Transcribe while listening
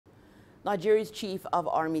Nigeria's Chief of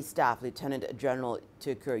Army Staff, Lieutenant General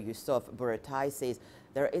Tukur Yusuf Buratai, says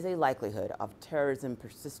there is a likelihood of terrorism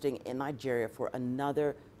persisting in Nigeria for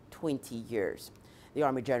another 20 years. The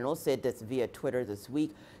Army General said this via Twitter this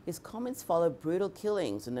week. His comments follow brutal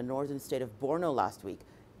killings in the northern state of Borno last week.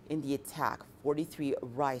 In the attack, 43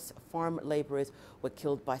 rice farm laborers were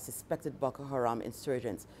killed by suspected Boko Haram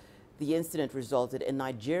insurgents. The incident resulted in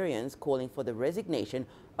Nigerians calling for the resignation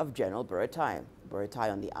of General Buratai.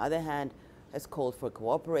 Buratai, on the other hand, has called for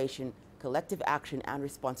cooperation, collective action, and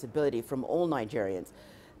responsibility from all Nigerians.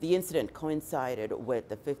 The incident coincided with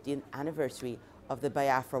the 50th anniversary of the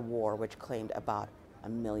Biafra War, which claimed about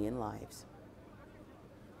 1 million lives.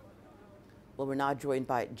 Well, we're now joined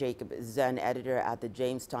by Jacob Zen, editor at the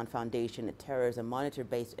Jamestown Foundation, a terrorism monitor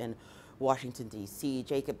based in Washington, D.C.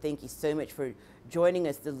 Jacob, thank you so much for joining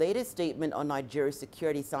us. The latest statement on Nigeria's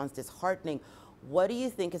security sounds disheartening. What do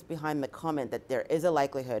you think is behind the comment that there is a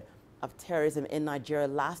likelihood of terrorism in Nigeria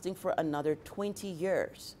lasting for another 20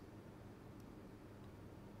 years?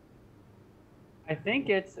 I think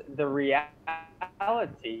it's the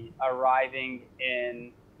reality arriving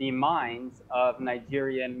in the minds of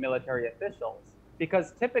Nigerian military officials,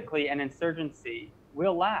 because typically an insurgency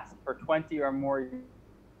will last for 20 or more years.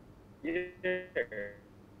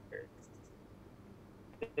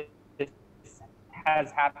 This has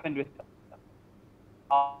happened with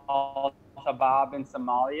Al-Shabaab in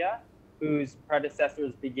Somalia, whose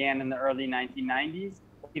predecessors began in the early 1990s.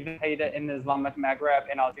 Even Al-Qaeda in the Islamic Maghreb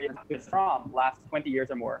and Algeria last 20 years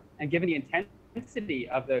or more. And given the intensity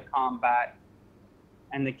of the combat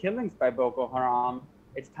and the killings by Boko Haram,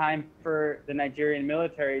 it's time for the Nigerian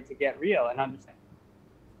military to get real and understand.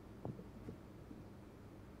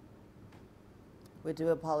 We do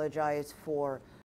apologize for